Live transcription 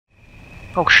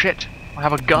Oh shit! I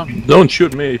have a gun. Don't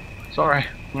shoot me. Sorry,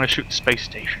 I'm gonna shoot the space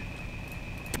station.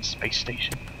 Space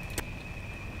station.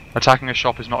 Attacking a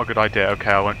shop is not a good idea. Okay,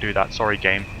 I won't do that. Sorry,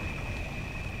 game.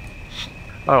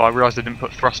 Oh, I realised I didn't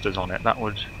put thrusters on it. That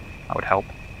would help.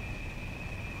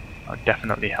 That would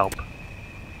definitely help.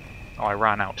 Oh, I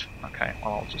ran out. Okay,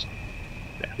 well I'll just.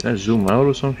 Yeah. Can I zoom out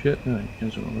or some shit? No, you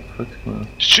can zoom out. What the fuck? Come on.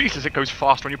 Jesus, it goes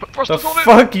faster when you put thrusters on it.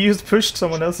 Fuck! You just pushed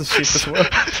someone else's ship as well.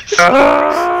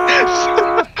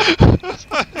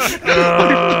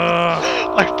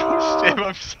 I pushed him.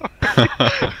 I'm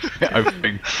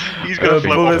sorry. He's gonna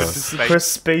float off into space. Press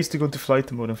space to go into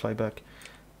flight mode and fly back.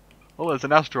 Oh, there's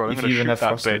an asteroid. I'm If gonna you even shoot have that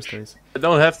thrusters, bitch. that is. I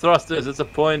don't have thrusters, that's a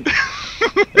point.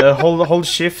 Hold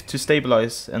shift to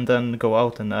stabilize and then go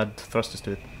out and add thrusters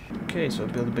to it. Okay, so I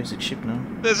build a basic ship now.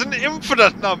 There's an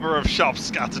infinite number of shops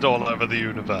scattered all over the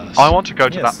universe. I want to go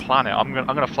to Yes. that planet. I'm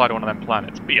gonna fly to one of them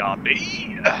planets.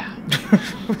 BRB.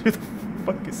 What the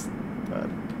fuck is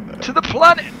that? To the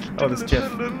planet. Oh, that's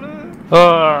Jeff.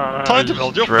 Time to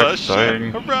build your first ship.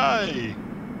 drifting. Hooray!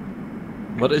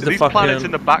 What is Are the these fucking... planets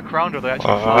in the background, or are they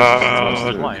actually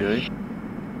flying? Okay.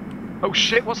 Oh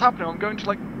shit! What's happening? I'm going to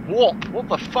like warp. What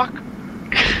the fuck?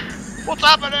 What's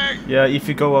happening? Yeah, if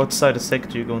you go outside the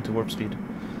sector, you go into warp speed.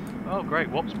 Oh great,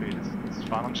 warp speed. It's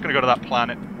fine. I'm just gonna go to that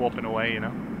planet, warping away. You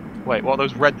know. Wait, what are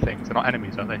those red things? They're not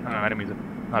enemies, are they? No, enemies.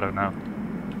 I don't know.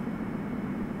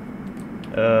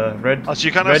 Red. Oh, so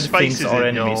you kind of red spaces things are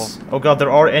in your- enemies. Oh god,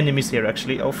 there are enemies here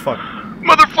actually. Oh fuck.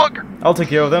 Motherfucker! I'll take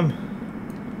care of them.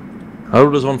 How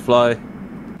does one fly?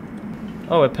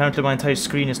 Oh, apparently my entire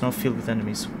screen is now filled with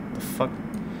enemies. What the fuck?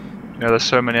 Yeah, there's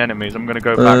so many enemies. I'm gonna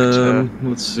go back to.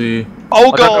 Let's see. Oh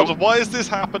I don't god, know- why is this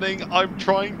happening? I'm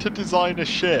trying to design a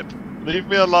ship. Leave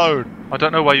me alone. I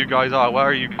don't know where you guys are. Where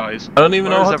are you guys? I don't even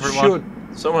Where know is how to everyone?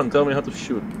 shoot. Someone tell me how to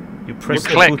shoot. You press the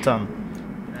click. button.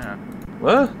 Yeah.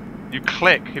 What? You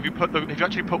click. If you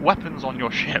actually put weapons on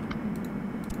your ship.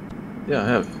 Yeah, I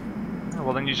have. Oh,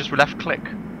 well, then you just left click.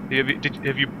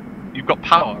 You've got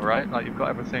power, right? Like you've got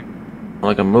everything.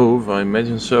 Like a move, I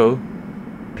imagine so.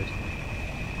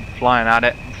 Flying at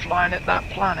it. I'm flying at that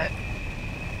planet.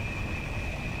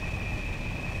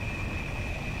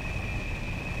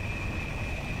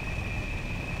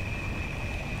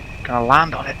 Gonna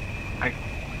land on it.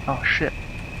 Oh shit.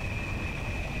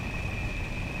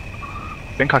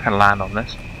 I think I can land on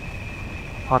this.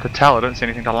 Hard to tell, I don't see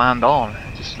anything to land on.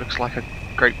 It just looks like a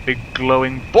great big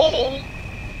glowing ball!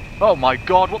 Oh my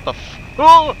god, what the f-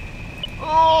 Oh!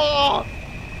 Oh!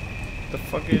 The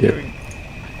fuck are you Yeah. doing?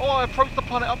 Oh, I approached the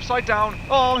planet upside down.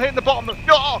 Oh, I'm hitting the bottom of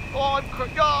the- Oh! Oh, I'm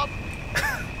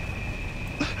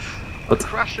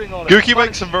crashing on it. Gookie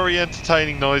makes some very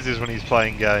entertaining noises when he's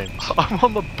playing games. I'm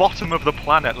on the bottom of the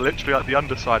planet, literally like the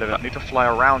underside of it. I need to fly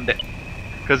around it.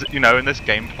 Because, you know, in this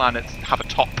game, planets have a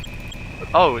top.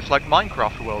 Oh, it's like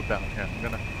Minecraft world down here. I'm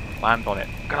gonna land on it.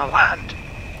 I'm gonna land!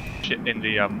 Shit, in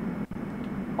the,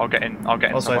 I'll get in Also,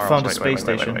 I somewhere found else. a Wait, space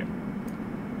wait, wait, station.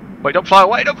 wait, wait, don't fly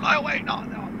away, don't fly away! No,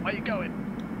 no, where are you going?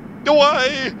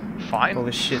 Away! Fine.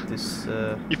 Holy shit, this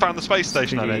You found the space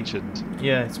station I pretty- mentioned.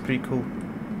 yeah, it's pretty cool.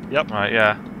 Right,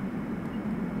 yeah.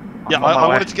 Yeah, I'm on my I way.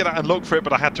 wanted to get out and look for it,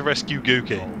 but I had to rescue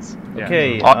Gookie. Yeah.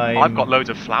 Okay, I've got loads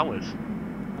of flowers.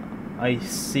 I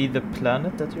see the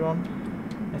planet that you're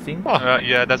on, I think.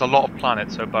 Yeah, there's a lot of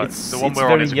planets, so but It's the one we're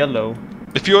very on is yellow.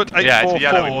 If you're at Yeah, it's a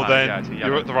yellowy 844, planet, yeah, then it's a you're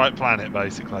yellow at the right planet,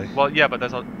 basically. well, yeah, but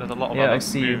there's a lot of Yeah, other I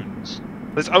see you. moons.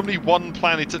 There's only one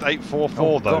planet at 844,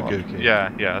 Oh, though, God. Gookie. Yeah,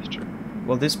 that's true.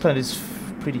 Well, this planet is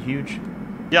pretty huge.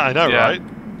 Yeah, I know, Yeah. right?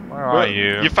 Where are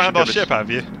you? You found our Should ship, go have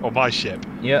you? Or my ship?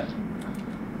 Yeah.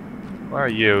 Where are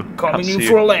you? Coming Can't in see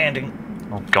for you. a landing.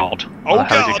 Oh god. Oh, Where the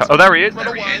hell is he God! Oh, there he is. Run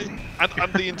There he away! is.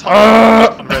 And the entire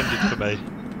ship unrendered for me.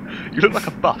 You look like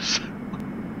a bus.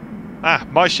 Ah,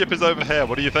 my ship is over here.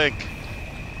 What do you think?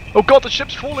 Oh god, the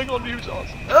ship's falling on you, Zos.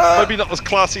 Maybe not as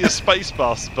classy as Space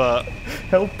Bus, but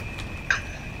Help.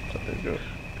 There you go.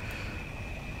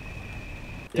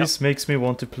 This makes me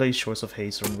want to play Shores of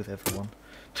Hazeron with everyone.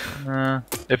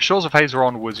 If Shores of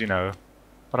Hazeron was, you know,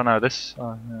 I don't know, this.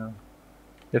 Yeah.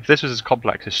 If this was as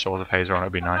complex as Shores of Hazeron,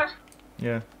 it'd be nice.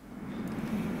 Yeah.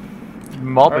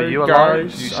 Mob, are you alive? You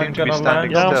seem I'm to be gonna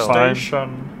standing land on still.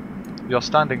 station. You're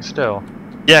standing still.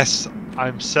 yes,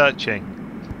 I'm searching.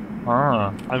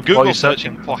 Ah. I'm Google What are you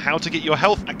searching searching? for how to get your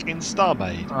health back in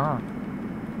StarMade. Ah.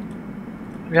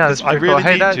 Yeah, that's I pretty really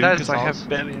cool. Hey, need to there's because I have Zos.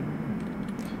 barely.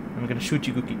 I'm gonna shoot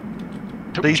you,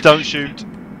 Gookie. Please don't shoot.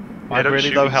 I have don't really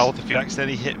shoot. low health. If you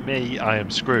accidentally hit me, I am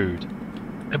screwed.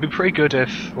 It'd be pretty good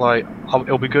if, like,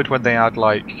 it'll be good when they add,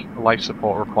 like, life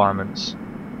support requirements.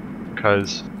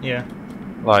 Because, Yeah.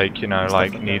 like, you know, Stuff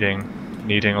like, like that. needing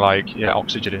needing like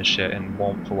oxygen and shit and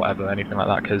warmth or whatever, anything like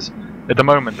that. Because at the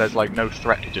moment there's like no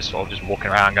threat to just sort of just walking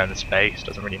around going to space.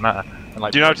 Doesn't really matter. And,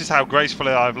 like, Do you notice how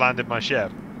gracefully I've landed my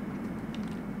ship?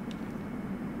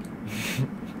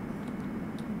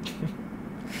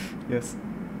 Yes.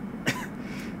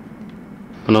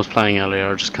 When I was playing earlier,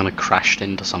 I just kind of crashed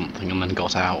into something and then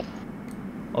got out.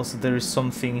 Also, there is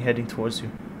something heading towards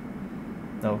you.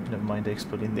 No, never mind. They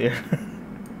exploded in the air.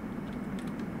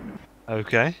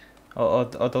 Okay. Are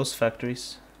those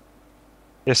factories?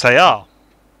 Yes, they are.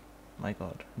 My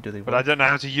God, do they work? But I don't know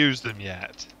how to use them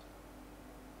yet.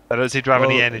 I don't seem to have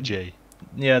any Well, energy.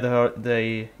 Yeah, they are.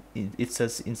 It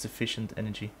says insufficient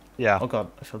energy. Yeah. Oh God,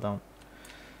 I fell down.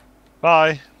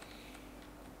 Bye.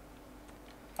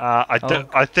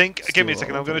 I think. Give me a Still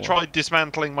second. I'm going to overwater. try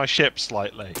dismantling my ship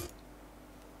slightly.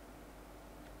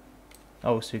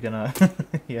 Oh, so you're gonna?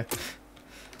 Yeah.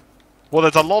 Well,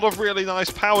 there's a lot of really nice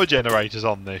power generators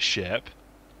on this ship.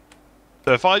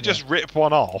 So if I just rip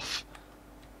one off,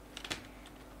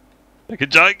 make a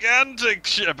gigantic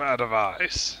ship out of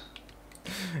ice.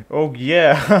 Oh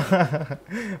yeah.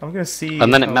 I'm gonna see.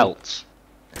 And then it how- melts.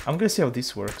 I'm gonna see how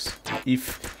this works.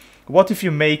 What if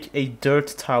you make a dirt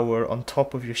tower on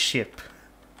top of your ship?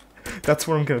 That's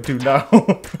what I'm gonna do now.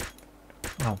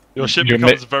 Your ship You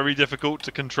becomes very difficult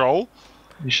to control.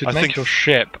 You should I make think- your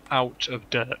ship out of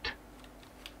dirt.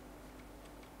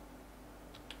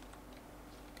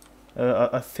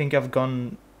 I think I've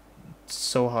gone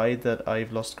so high that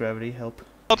I've lost gravity. Help.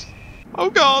 Oh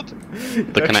God!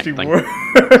 It The actually connecting.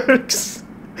 works.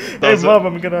 Hey Does it? mom,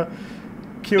 I'm gonna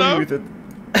kill No. you with it.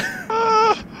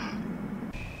 Ah!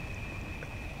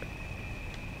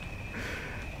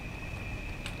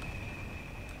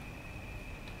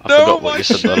 I No, forgot what my you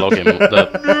said. The ship!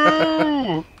 login.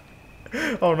 No!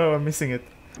 Oh no, I'm missing it.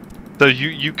 So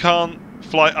you can't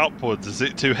fly upwards. Is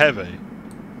it too heavy?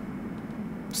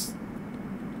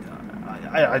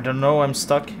 I don't know. I'm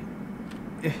stuck.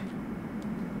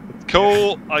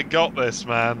 Cool. I got this,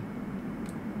 man.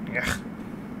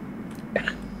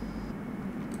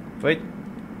 Wait.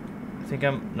 I think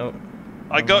I'm no.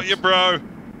 I I'm got not. you, bro.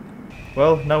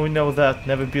 Well, now we know that.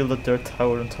 Never build a dirt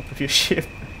tower on top of your ship.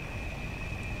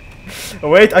 Oh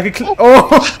wait, I can. Oh,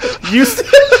 you.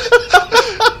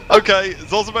 Okay,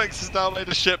 Zozamex has now made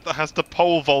a ship that has to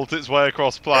pole vault its way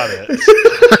across planets.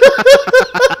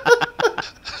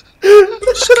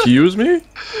 Excuse me?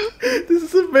 This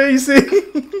is amazing.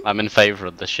 I'm in favour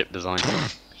of the ship design. I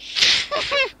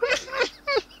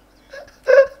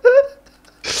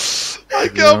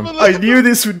can't Yeah. believe. I knew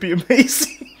this would be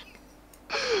amazing.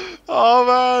 Oh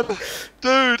man,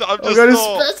 dude, I've I'm just gonna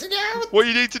thought. spazzing out. What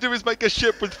you need to do is make a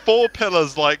ship with 4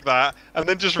 pillars like that, and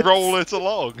then just roll it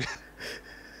along.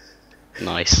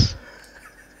 Nice.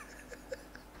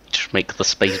 Just make the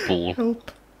space ball. Help.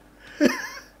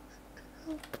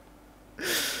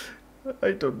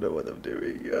 I don't know what I'm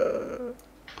doing.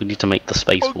 We need to make the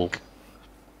space Oh, ball.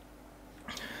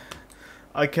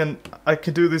 I can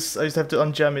do this. I just have to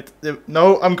unjam it.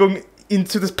 No, I'm going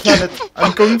into this planet.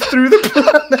 I'm going through the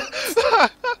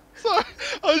planet. Sorry,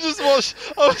 I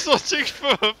was watching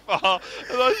from afar,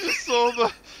 and I just saw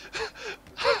the.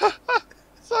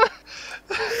 Sorry.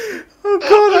 Oh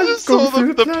God, I I'm just going saw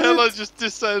through the planet. pillar just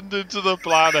descend into the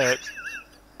planet.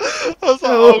 I was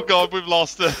like, Oh. oh God, we've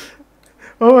lost it.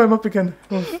 Oh, I'm up again.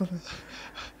 Oh, fuck.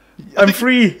 I'm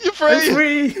free. You're free. I'm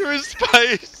free. You're in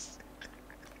space.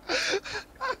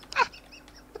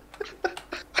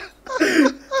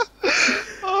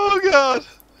 Oh God,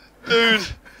 dude,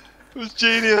 it was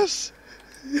genius.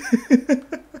 That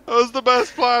was the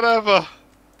best plan ever.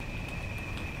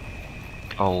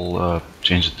 I'll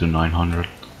change it to 900.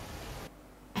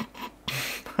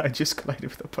 I just collided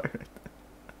with a pirate.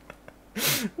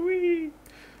 Whee!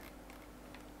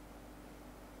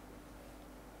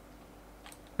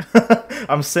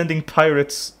 I'm sending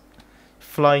pirates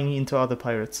flying into other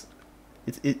pirates.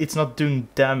 It's not doing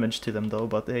damage to them though,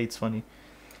 but hey, it's funny.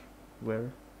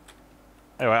 Where?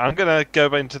 Anyway, I'm gonna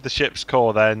go into the ship's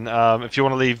core then. If you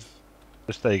want to leave,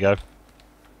 just there you go.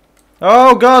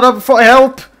 Oh God! I'm for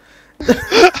help.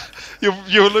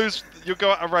 You'll lose. You'll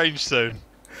go out of range soon.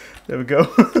 There we go.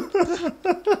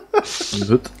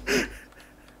 Good.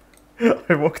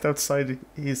 I walked outside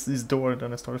his door and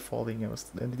then I started falling.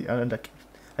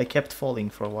 I kept falling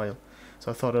for a while,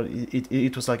 so I thought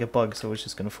it was like a bug, so it was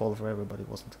just gonna fall forever, but it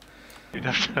wasn't. You'd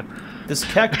have to- There's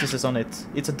cactuses on it.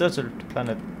 It's a desert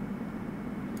planet.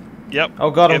 Yep.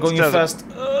 Oh God, I'm It's going in desert. fast.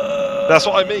 That's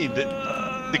what I mean.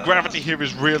 The gravity here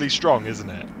is really strong, isn't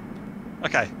it?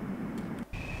 Okay.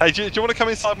 Hey, do you want to come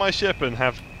inside my ship and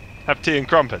have tea and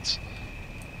crumpets?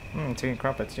 Tea and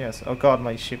crumpets, yes. Oh God,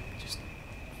 my ship just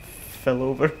fell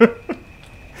over.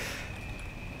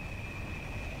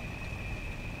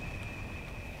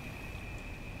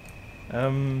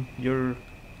 You're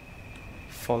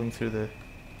falling through the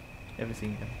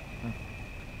everything again. Huh.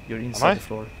 You're inside the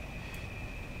floor.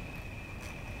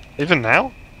 Even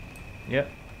now? Yeah.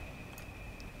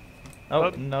 Oh,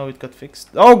 now it got fixed.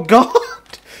 Oh god!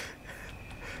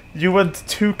 You went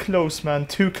too close, man.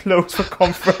 Too close for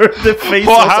comfort. The face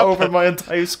What was happened? over my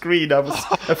entire screen. I was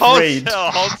afraid.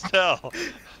 Hold still.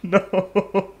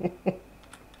 No.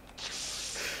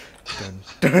 Dun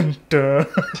dun dun.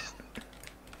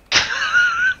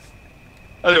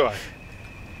 Anyway.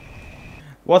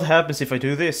 What happens if I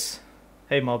do this?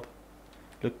 Hey mob,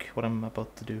 look what I'm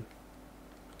about to do.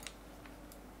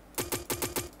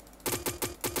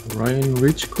 Ryan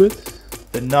Rich quit?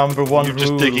 The number one You're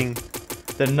rule. just digging.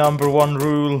 The number one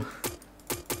rule.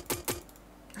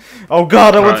 Oh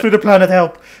god, I went through the planet,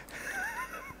 help!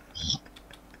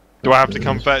 Do I have to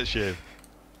come fetch you?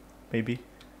 Maybe.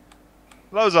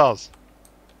 Lozars.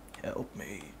 Help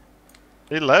me.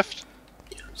 He left.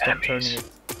 Stop turning it.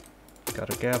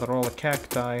 Gotta gather all the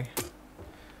cacti.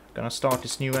 Gonna start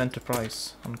this new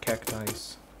enterprise on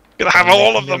cacti's. Gonna have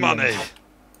all of the money.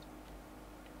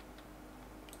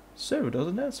 So,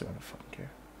 doesn't answer on a phone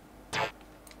care.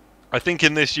 I think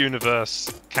in this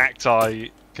universe, cacti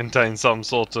contain some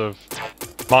sort of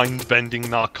mind-bending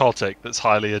narcotic that's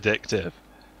highly addictive.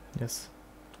 Yes.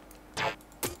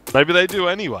 Maybe they do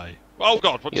anyway. Oh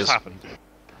god, what just happened?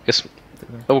 Guess.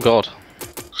 Oh god.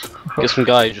 Guess some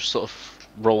guy just sort of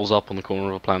rolls up on the corner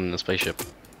of a planet in a spaceship.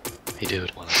 Hey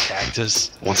dude. Want a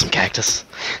cactus? Want some cactus?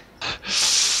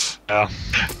 Yeah.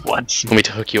 Want me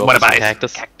to hook you up with some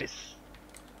cactus?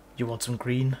 You want some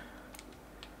green?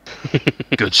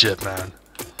 Good shit, man.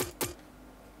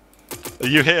 Are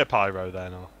you here, Pyro,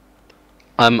 then, or?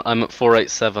 I'm at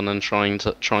 487 and trying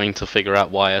to figure out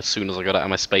why as soon as I got out of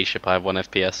my spaceship I have 1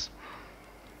 FPS.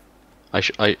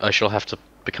 I shall have to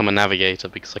become a navigator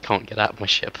because I can't get out of my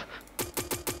ship.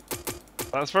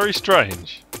 That's very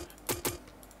strange.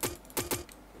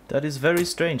 That is very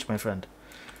strange, my friend.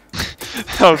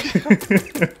 Okay.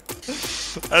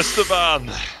 Esteban!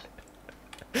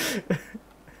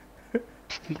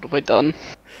 What have I done?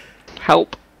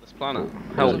 Help! This planet.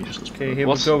 Help. Okay, here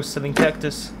What's- we go, selling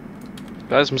cactus.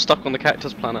 Guys, I'm stuck on the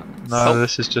cactus planet. No, Help.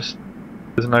 this is just.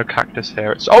 There's no cactus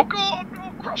here. It's. Oh god!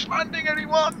 No, crash landing,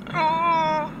 anyone!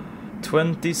 Oh.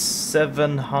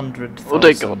 2,700,000. Oh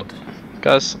dear god.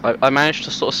 Guys, I managed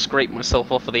to sort of scrape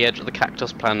myself off of the edge of the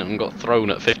cactus planet and got thrown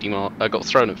at 50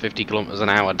 kilometers an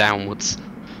hour downwards,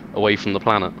 away from the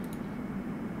planet.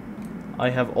 I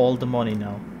have all the money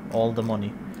now. All the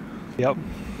money. Yep.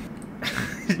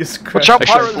 Just Watch crashed. out, I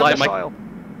should Pyro, fly the my- missile!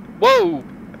 Whoa!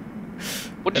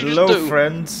 What did you Hello, just do?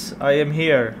 friends. I am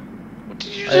here. What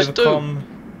did you I just have do? come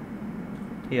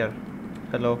here.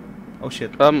 Hello. Oh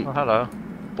shit. Oh, hello.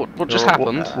 What just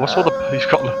happened? What's all the. You've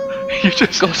got. You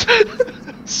just. God.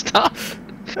 Stop!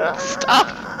 Stop!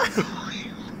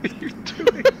 What are you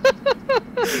doing?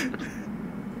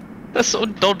 I sort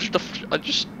of I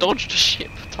just dodged a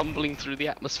ship tumbling through the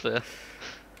atmosphere.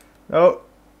 Oh,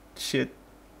 shit.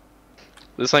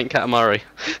 This ain't Katamari.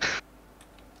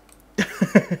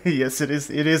 Yes, it is.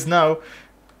 It is now.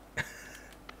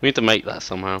 We need to make that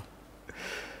somehow.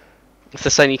 If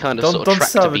there's any kind of Don't sort of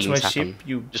tractor salvage my beams happen, ship.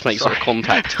 You. just make sort of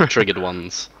contact triggered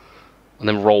ones, and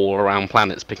then roll around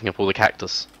planets picking up all the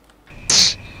cactus.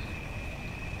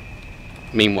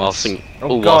 Meanwhile, Oh,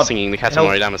 while God. singing the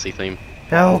Katamari Help. Damacy theme.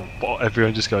 Help! But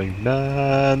everyone just going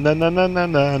na na na na na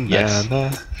na Yes.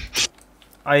 na.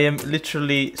 I am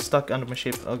literally stuck under my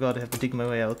ship. Oh god, I have to dig my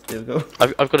way out. There we go.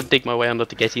 I've got to dig my way under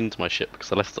to get into my ship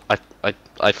because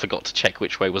I forgot to check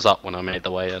which way was up when I made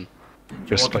the way in.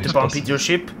 You want me to bump into your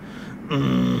ship?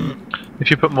 If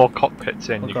you put more cockpits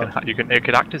in, Oh, you God. can. You can. It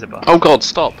could act as a bus. Oh god,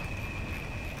 stop!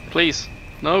 Please,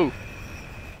 no!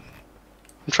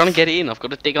 I'm trying to get in. I've got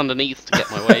to dig underneath to get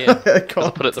my way in. I 'Cause I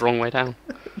can't. put it the wrong way down.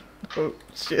 Oh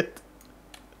shit.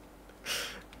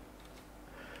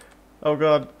 Oh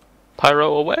god.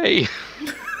 Pyro away!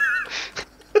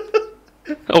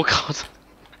 Oh god.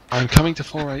 I'm coming to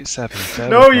 487. bear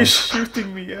No, with me. you're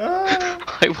shooting me.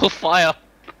 Ah. I will fire!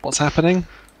 What's happening?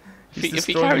 If He's he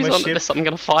destroying carries my on ship. at this, I'm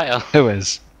gonna fire. Who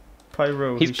is?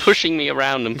 Pyro. He's he pushing me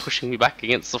around and pushing me back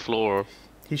against the floor.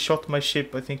 He shot my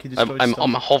ship. I think he destroyed I'm stuff.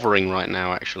 hovering right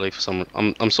now, actually. For some,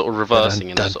 I'm sort of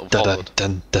reversing and I'm sort of hovered.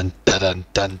 Dun dun dun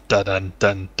dun dun dun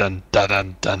dun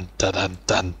dun dun dun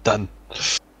dun dun.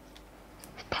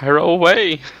 Pyro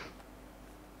away!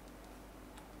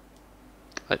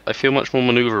 I feel much more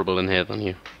maneuverable in here than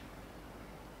you.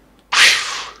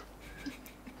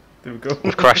 There we go.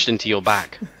 I've crashed into your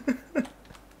back.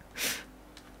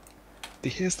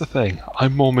 Here's the thing.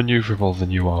 I'm more maneuverable than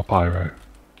you are, Pyro.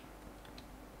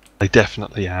 I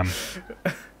definitely am.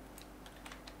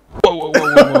 Whoa, whoa,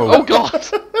 whoa, whoa, whoa. Oh god!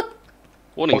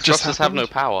 Warning, What just thrusters have no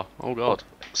happened? power. Oh god.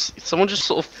 Someone just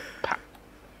sort of...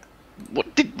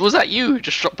 was that you who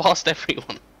just shot past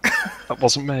everyone? That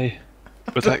wasn't me.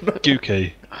 Was that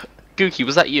Gookie? Gookie,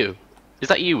 was that you? Is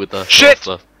that you with the... Shit!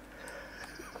 thruster?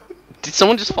 Did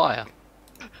someone just fire?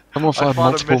 Someone I fired fired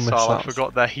a multiple missile, I missiles.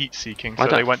 forgot they're heat seeking, I so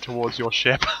they don't- went towards your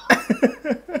ship.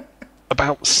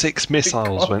 About 6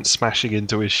 missiles went smashing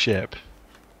into his ship.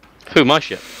 Who, my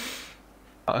ship?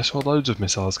 I saw loads of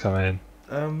missiles come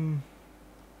in.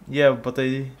 Yeah, but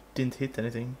they didn't hit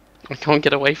anything. I can't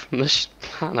get away from this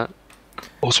planet.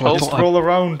 Also, Oh, I Just thought roll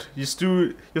around. Just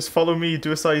follow me.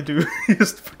 Do as I do.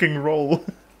 Just fucking roll.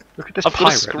 Look at this I've got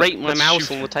pirate. to scrape my Let's mouse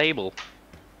shoot on the table.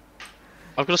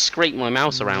 I've got to scrape my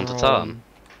mouse around to No. turn.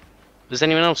 Has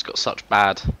anyone else got such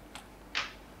bad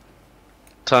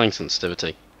turning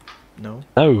sensitivity? No.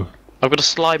 no. I've got to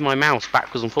slide my mouse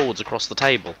backwards and forwards across the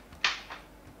table.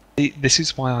 See, this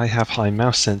is why I have high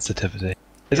mouse sensitivity.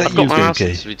 Is that I've you, got my mouse Gookie?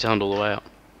 sensitivity turned all the way up.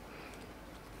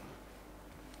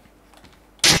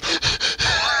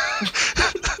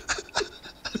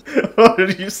 Are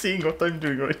you seeing what I'm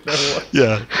doing right now?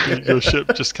 Yeah, your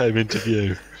ship just came into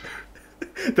view.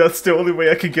 That's the only way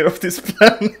I can get off this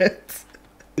planet.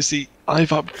 You see,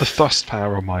 I've upped the thrust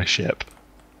power on my ship.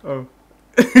 Oh.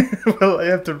 Well, I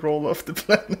have to roll off the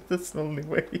planet. That's the only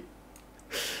way.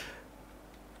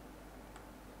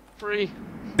 Free.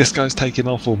 This guy's taking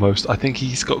off almost. I think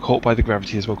he's got caught by the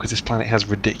gravity as well because this planet has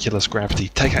ridiculous gravity.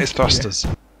 Take out his thrusters.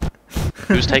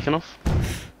 Who's taken off?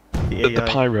 The The AI.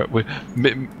 pirate.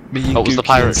 Me and Oh, it was the Gookie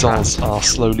pirate and Zoz are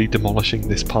slowly demolishing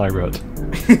this pirate.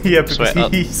 Yeah, because Swear,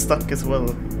 he's stuck as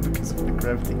well because of the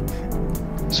gravity.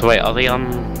 So wait, are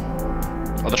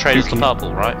the traders the Gookie.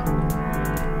 purple, right?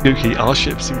 Gookie, our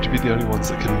ships seem to be the only ones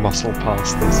that can muscle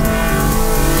past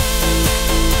this.